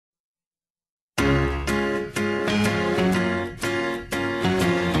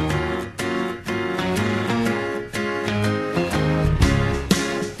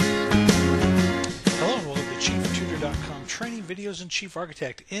videos in Chief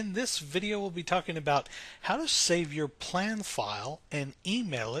Architect. In this video, we'll be talking about how to save your plan file and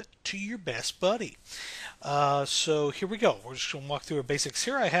email it to your best buddy. So here we go. We're just going to walk through our basics.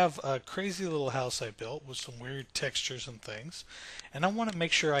 Here I have a crazy little house I built with some weird textures and things, and I want to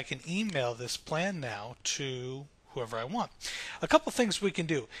make sure I can email this plan now to whoever I want. A couple things we can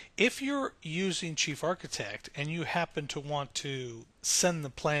do. If you're using Chief Architect and you happen to want to send the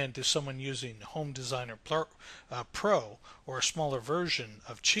plan to someone using Home Designer Pro or a smaller version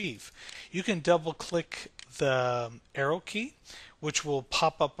of Chief, you can double click the arrow key, which will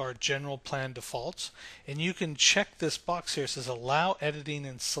pop up our general plan defaults, and you can check this box here. It says allow editing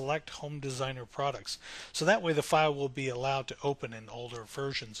and select Home Designer products. So that way the file will be allowed to open in older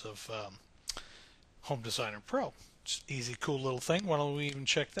versions of Home Designer Pro. Just easy, cool little thing. Why don't we even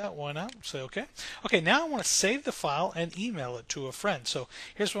check that? Why not? Say okay. Okay, now I want to save the file and email it to a friend. So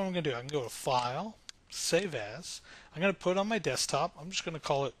here's what I'm going to do. I can go to File, Save As. I'm going to put it on my desktop. I'm just going to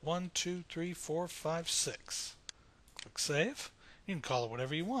call it 1, 2, 3, 4, 5, 6. Click Save. You can call it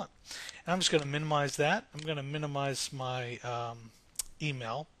whatever you want. And I'm just going to minimize that. I'm going to minimize my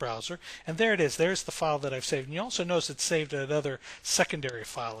email browser, and there it is. There's the file that I've saved, and you also notice it's saved another secondary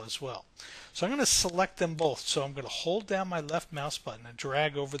file as well. So I'm going to select them both. So I'm going to hold down my left mouse button and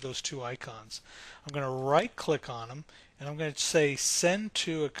drag over those two icons. I'm going to right click on them, and I'm going to say send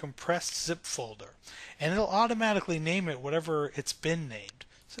to a compressed zip folder, and it'll automatically name it whatever it's been named.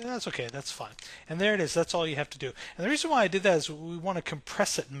 So that's okay, that's fine. And there it is, that's all you have to do. And the reason why I did that is we want to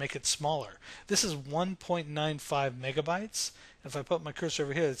compress it and make it smaller. This is 1.95 megabytes. If I put my cursor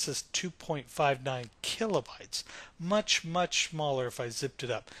over here, it says 2.59 kilobytes. Much, much smaller if I zipped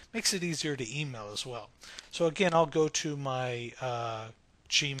it up. Makes it easier to email as well. So again, I'll go to my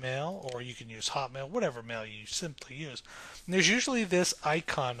Gmail, or you can use Hotmail, whatever mail you simply use. And there's usually this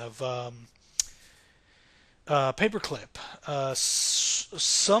icon of paperclip.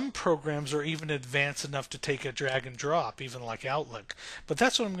 Some programs are even advanced enough to take a drag and drop, even like Outlook. But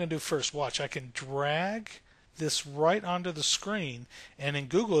that's what I'm going to do first. Watch, I can drag this right onto the screen, and in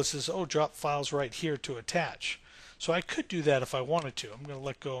Google it says, oh, drop files right here to attach. So I could do that if I wanted to. I'm going to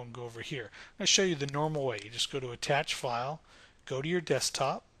let go and go over here. I'm going to show you the normal way. You just go to Attach File, go to your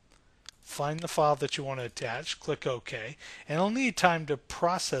desktop, find the file that you want to attach, click OK, and it'll need time to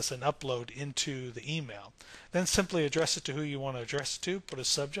process and upload into the email. Then simply address it to who you want to address it to, put a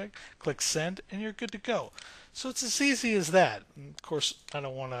subject, click Send, and you're good to go. So it's as easy as that. And of course, I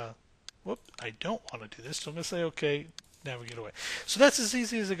don't want to do this, so I'm going to say OK, navigate away. So that's as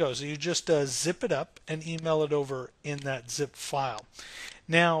easy as it goes. So you just zip it up and email it over in that zip file.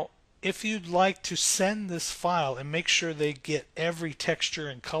 Now, if you'd like to send this file and make sure they get every texture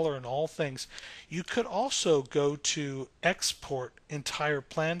and color and all things, you could also go to Export Entire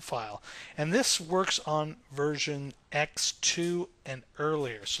Plan File. And this works on version X2 and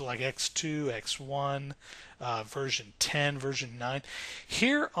earlier. So like X2, X1, version 10, version 9.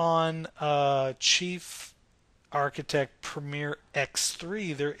 Here on Chief Architect Premier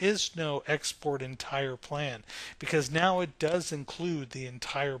X3, there is no export entire plan, because now it does include the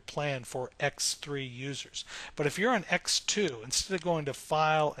entire plan for X3 users. But if you're on X2, instead of going to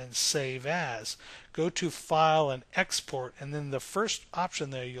File and Save As, go to File and Export, and then the first option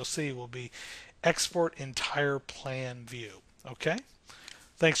there you'll see will be Export Entire Plan View. Okay?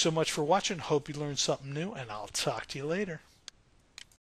 Thanks so much for watching. Hope you learned something new, and I'll talk to you later.